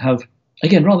did have,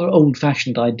 again, rather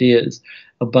old-fashioned ideas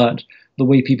about the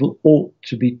way people ought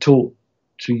to be taught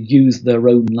to use their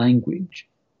own language,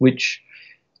 which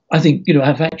I think, you know,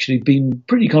 have actually been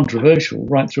pretty controversial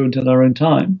right through until our own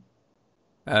time.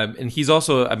 And he's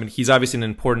also, I mean, he's obviously an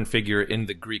important figure in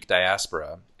the Greek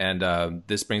diaspora. And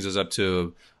this brings us up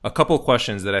to a couple of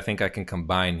questions that I think I can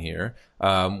combine here.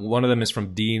 One of them is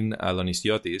from Dean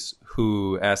Lonistiotis,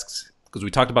 who asks, because we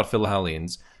talked about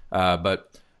Philhellenes,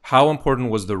 but how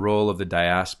important was the role of the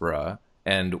diaspora,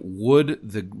 and would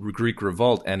the Greek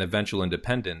revolt and eventual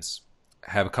independence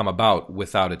have come about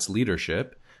without its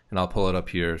leadership? And I'll pull it up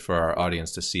here for our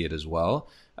audience to see it as well.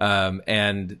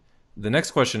 And the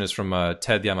next question is from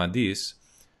Ted Diamandis,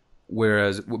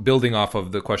 whereas building off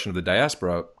of the question of the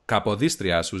diaspora,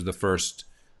 Kapodistrias, who's the first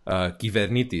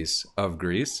Kyvernitis of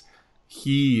Greece,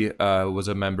 he was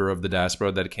a member of the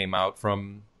diaspora that came out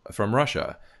from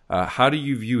Russia. How do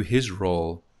you view his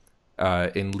role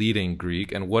in leading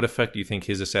Greek, and what effect do you think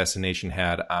his assassination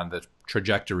had on the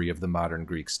trajectory of the modern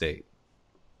Greek state?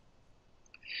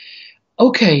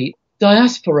 Okay,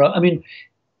 diaspora, I mean,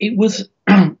 it was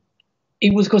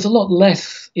of course a lot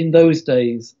less in those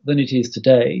days than it is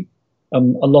today. A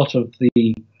lot of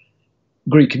the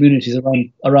Greek communities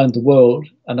around the world,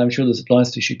 and I'm sure this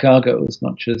applies to Chicago as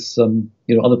much as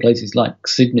other places like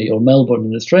Sydney or Melbourne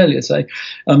in Australia, say,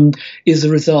 is a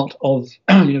result of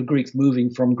Greeks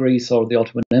moving from Greece or the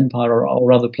Ottoman Empire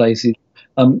or other places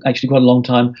actually quite a long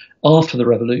time after the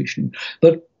revolution.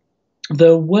 But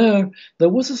there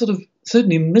was a sort of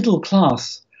certainly middle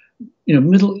class,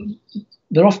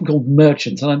 they're often called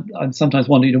merchants, and I'm sometimes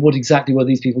wondering, what exactly were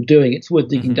these people doing? It's worth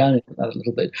digging down into that a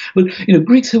little bit. But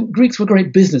Greeks were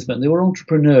great businessmen. They were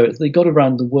entrepreneurs. They got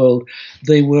around the world.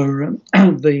 They were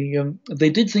they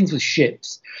did things with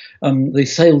ships. They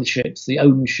sailed ships. They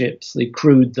owned ships. They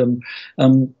crewed them.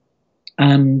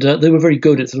 And they were very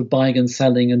good at sort of buying and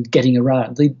selling and getting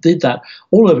around. They did that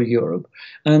all over Europe,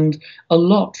 and a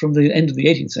lot from the end of the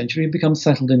 18th century had become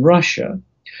settled in Russia.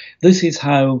 This is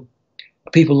how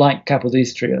people like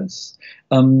Kapodistrias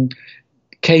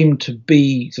came to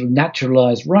be sort of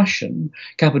naturalized Russian.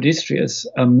 Kapodistrias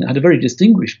had a very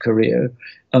distinguished career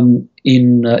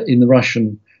in the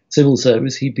Russian civil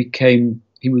service.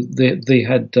 They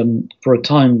had for a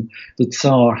time, the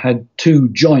Tsar had two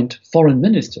joint foreign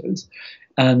ministers,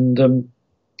 and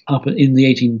up in the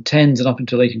 1810s and up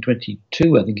until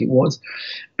 1822, I think it was,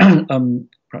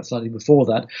 perhaps slightly before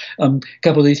that,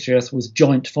 Kapodistrias was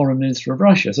joint foreign minister of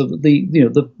Russia. So that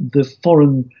the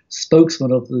foreign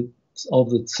spokesman of the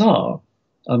Tsar,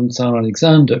 Tsar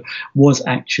Alexander, was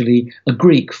actually a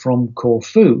Greek from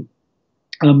Corfu.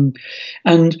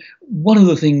 And one of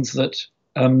the things that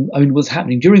was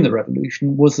happening during the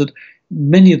revolution was that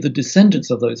many of the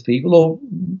descendants of those people, or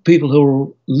people who were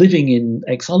living in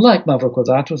exile, like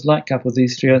Mavrokordatos, like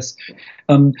Kapodistrias,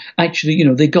 actually,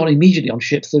 they got immediately on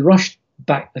ships. They rushed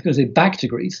back. I was going to say back to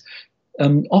Greece.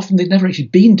 Often they'd never actually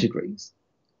been to Greece.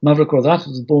 Mavrokordatos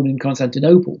was born in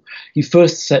Constantinople. He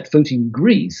first set foot in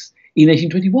Greece in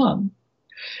 1821.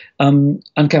 And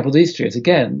Capodistria,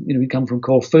 again, we come from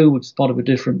Corfu, which is part of a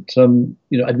different,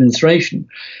 administration.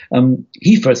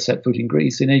 He first set foot in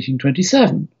Greece in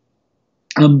 1827.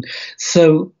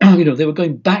 So, they were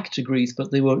going back to Greece,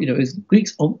 but they were, as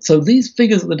Greeks. So these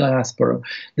figures of the diaspora,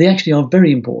 they actually are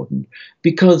very important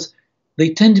because they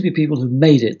tend to be people who've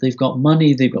made it. They've got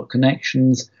money, they've got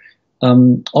connections.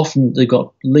 Often they've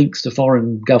got links to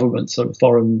foreign governments or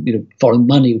foreign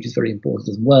money, which is very important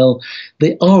as well.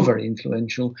 They are very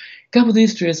influential.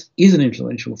 Capodistrias is an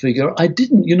influential figure.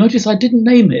 You notice I didn't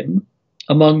name him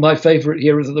among my favorite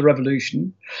heroes of the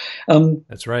revolution.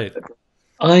 That's right.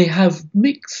 I have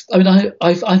mixed.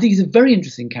 I think he's a very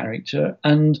interesting character,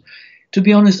 and to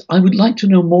be honest, I would like to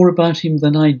know more about him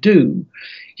than I do.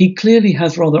 He clearly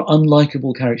has rather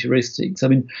unlikable characteristics.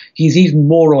 He's even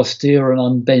more austere and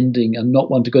unbending and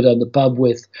not one to go down the pub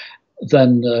with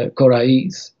than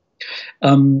Koraes.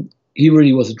 He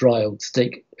really was a dry old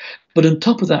stick. But on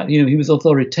top of that, he was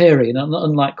authoritarian. And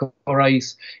unlike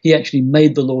Koraes, he actually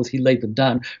made the laws, he laid them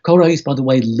down. Koraes, by the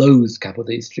way, loathed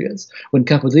Capodistrias. When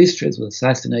Capodistrias was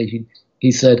assassinated,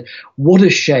 he said, "What a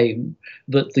shame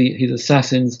that his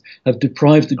assassins have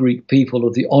deprived the Greek people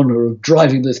of the honor of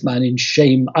driving this man in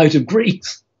shame out of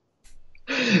Greece."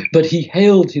 But he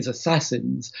hailed his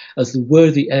assassins as the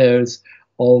worthy heirs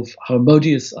of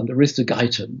Harmodius and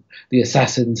Aristogeiton, the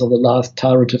assassins of the last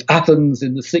tyrant of Athens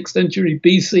in the 6th century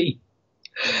BC.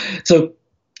 So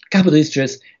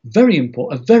Capodistrias,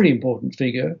 a very important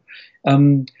figure.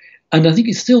 And I think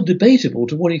it's still debatable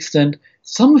to what extent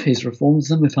some of his reforms,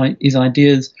 some of his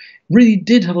ideas really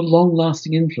did have a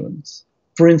long-lasting influence.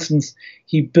 For instance,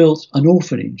 he built an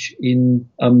orphanage in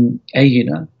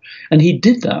Aegina, and he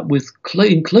did that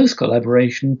in close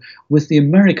collaboration with the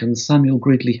American Samuel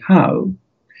Gridley Howe,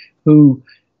 who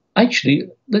actually,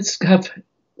 let's have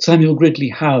Samuel Gridley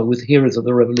Howe with Heroes of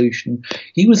the Revolution.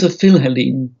 He was a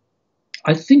Philhellene.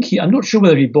 I'm not sure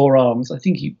whether he bore arms. I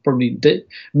think he probably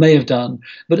may have done.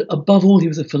 But above all, he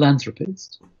was a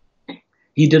philanthropist.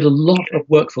 He did a lot of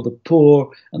work for the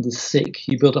poor and the sick.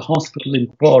 He built a hospital in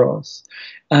Poros.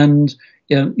 And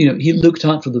he looked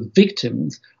out for the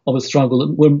victims of a struggle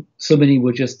when so many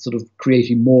were just sort of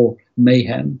creating more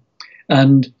mayhem.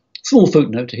 And small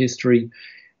footnote to history,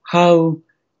 how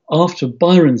after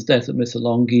Byron's death at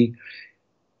Missolonghi,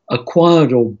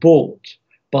 acquired or bought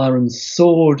Byron's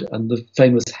sword and the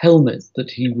famous helmet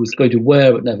that he was going to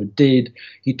wear but never did.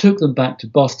 He took them back to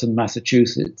Boston,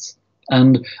 Massachusetts.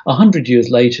 And 100 years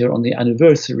later, on the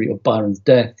anniversary of Byron's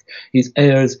death, his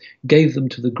heirs gave them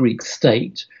to the Greek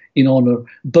state in honor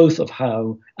both of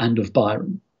Howe and of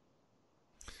Byron.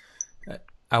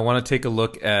 I want to take a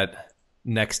look at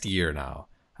next year now.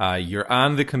 You're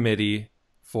on the committee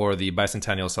for the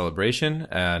bicentennial celebration,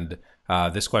 and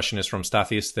this question is from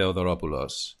Stathis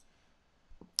Theodoropoulos.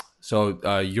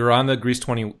 So you're on the Greece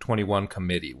 2021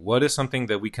 committee. What is something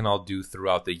that we can all do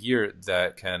throughout the year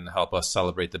that can help us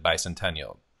celebrate the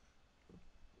bicentennial?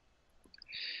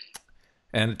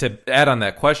 And to add on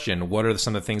that question, what are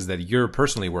some of the things that you're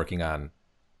personally working on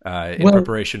in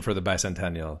preparation for the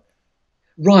bicentennial?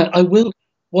 Right, I will.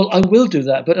 Well, I will do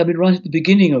that, but right at the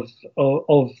beginning of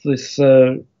this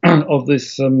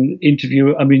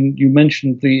interview, you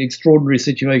mentioned the extraordinary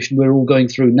situation we're all going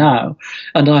through now,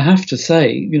 and I have to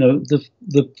say,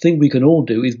 the thing we can all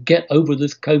do is get over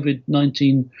this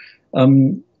COVID-19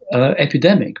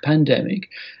 pandemic.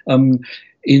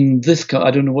 In this, I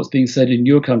don't know what's being said in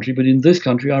your country, but in this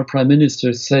country, our Prime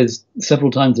Minister says several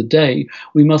times a day,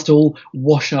 we must all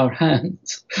wash our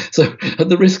hands. So at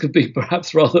the risk of being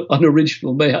perhaps rather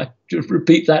unoriginal, may I just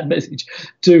repeat that message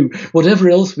too.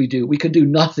 Whatever else we do, we can do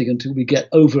nothing until we get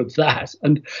over that.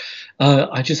 And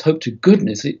I just hope to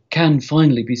goodness it can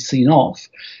finally be seen off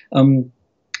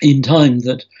in time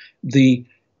that the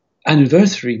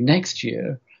anniversary next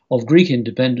year of Greek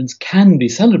independence can be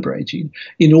celebrated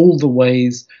in all the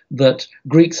ways that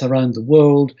Greeks around the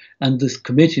world and this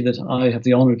committee that I have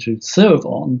the honor to serve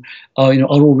on are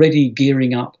already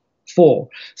gearing up for.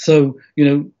 So,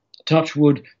 touch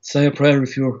wood, say a prayer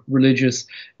if you're religious,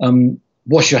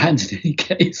 wash your hands in any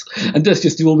case, and let's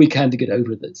just do all we can to get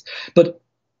over this. But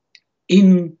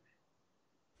given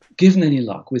any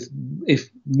luck, if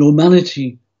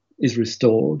normality is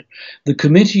restored, the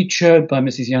committee chaired by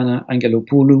Mrs. Yana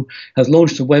Angelopoulou has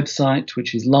launched a website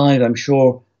which is live. I'm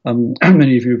sure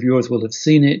many of your viewers will have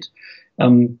seen it.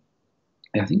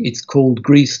 I think it's called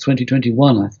Greece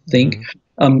 2021, I think,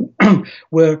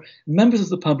 where members of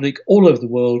the public all over the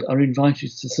world are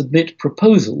invited to submit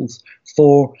proposals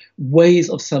for ways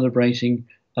of celebrating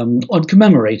and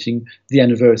commemorating the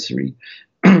anniversary.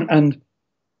 And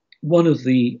one of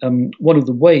the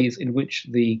ways in which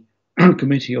the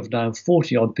committee of now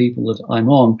 40 odd people that I'm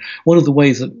on, one of the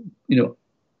ways that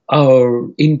our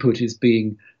input is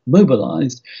being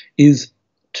mobilized is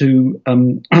to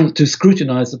to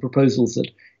scrutinize the proposals that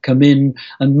come in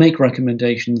and make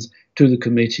recommendations to the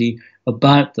committee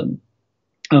about them.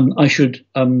 I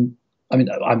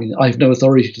have no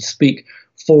authority to speak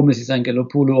for Mrs.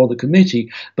 Angelopoulou or the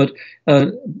committee, but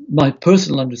my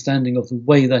personal understanding of the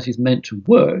way that is meant to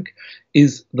work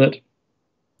is that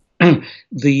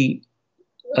the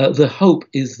hope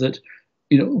is that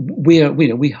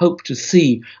we hope to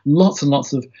see lots and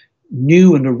lots of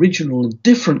new and original and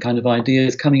different kind of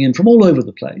ideas coming in from all over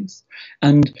the place,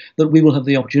 and that we will have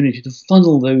the opportunity to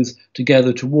funnel those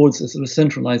together towards a sort of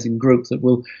centralizing group that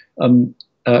will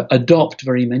adopt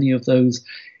very many of those.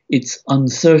 It's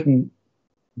uncertain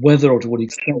whether or to what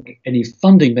extent any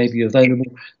funding may be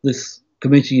available. This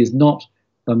committee is not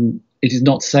it is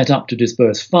not set up to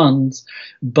disperse funds,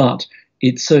 but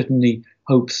it certainly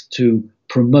hopes to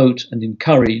promote and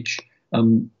encourage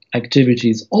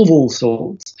activities of all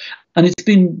sorts. And it's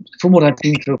been, from what I've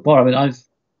seen so far,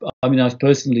 I've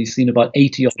personally seen about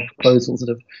 80 odd proposals that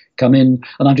have come in,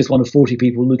 and I'm just one of 40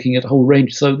 people looking at a whole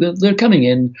range. So they're coming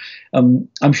in.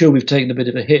 I'm sure we've taken a bit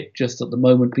of a hit just at the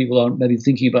moment. People aren't maybe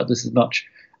thinking about this as much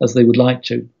as they would like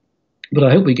to, but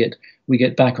I hope we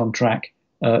get back on track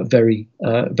very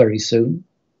soon.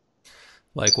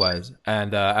 Likewise,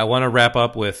 and I want to wrap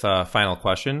up with a final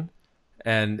question,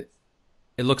 and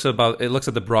it looks at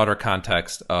the broader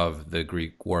context of the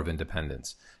Greek War of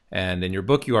Independence. And in your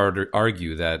book, you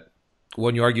argue that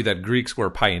Greeks were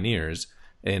pioneers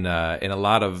in a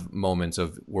lot of moments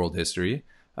of world history,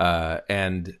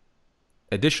 and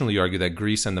additionally, you argue that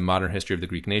Greece and the modern history of the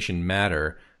Greek nation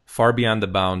matter far beyond the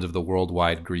bounds of the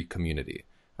worldwide Greek community.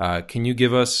 Can you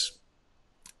give us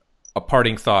a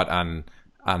parting thought on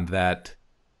that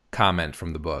comment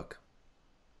from the book?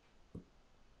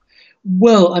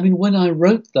 Well, when I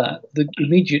wrote that, the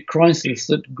immediate crisis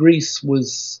that Greece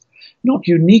was not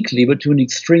uniquely, but to an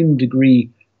extreme degree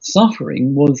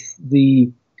suffering was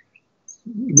really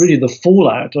the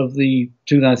fallout of the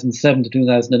 2007 to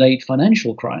 2008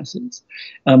 financial crisis.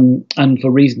 And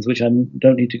for reasons which I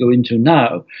don't need to go into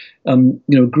now,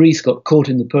 Greece got caught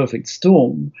in the perfect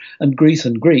storm, and Greece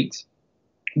and Greeks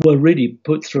were really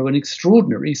put through an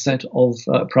extraordinary set of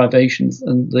privations,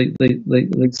 and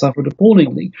they suffered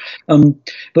appallingly.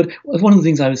 But one of the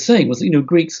things I was saying was that,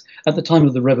 Greeks at the time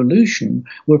of the revolution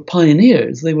were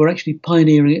pioneers. They were actually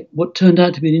pioneering what turned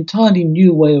out to be an entirely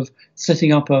new way of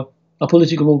setting up a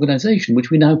political organization, which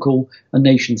we now call a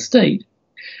nation state.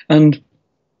 And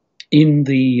in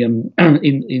the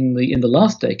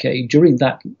last decade, during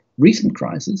that recent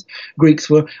crisis, Greeks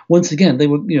were once again they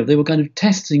were kind of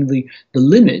testing the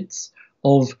limits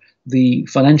of the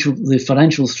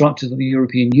financial structures of the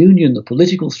European Union, the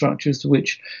political structures to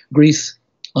which Greece,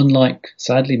 unlike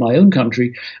sadly my own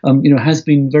country, has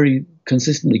been very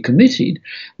consistently committed.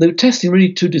 They were testing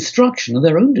really to destruction, and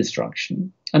their own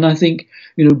destruction. And I think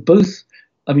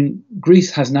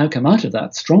Greece has now come out of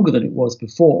that stronger than it was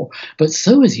before, but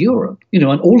so is Europe, and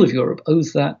all of Europe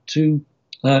owes that to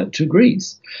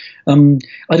Greece. I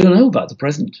don't know about the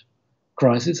present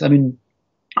crisis.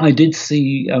 I did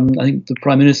see, I think the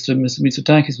Prime Minister, Mr.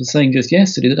 Mitsotakis, was saying just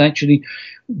yesterday that actually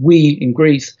we in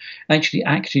Greece actually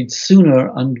acted sooner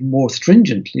and more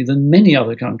stringently than many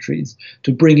other countries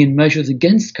to bring in measures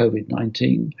against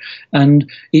COVID-19. And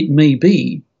it may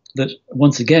be that,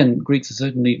 once again, Greeks are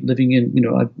certainly living in,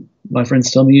 my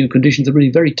friends tell me conditions are really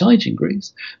very tight in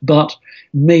Greece. But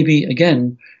maybe,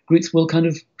 again, Greeks will kind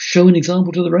of show an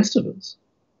example to the rest of us.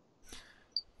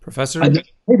 Professor? I'm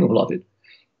capable of it.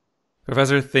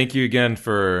 Professor, thank you again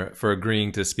for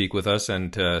agreeing to speak with us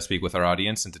and to speak with our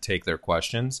audience and to take their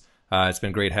questions. It's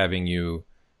been great having you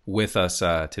with us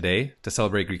today to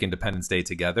celebrate Greek Independence Day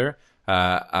together.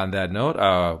 On that note,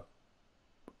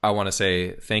 I want to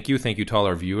say thank you to all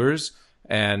our viewers,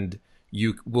 and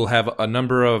you will have a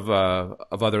number of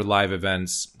other live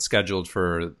events scheduled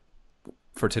for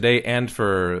today and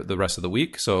for the rest of the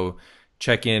week. So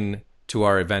check in to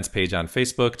our events page on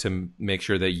Facebook to make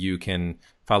sure that you can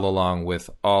follow along with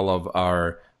all of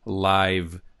our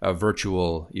live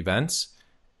virtual events.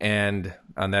 And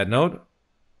on that note,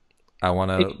 I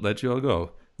want to let you all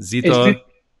go. Zito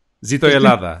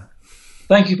Elada.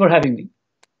 Thank you for having me.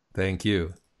 Thank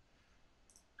you.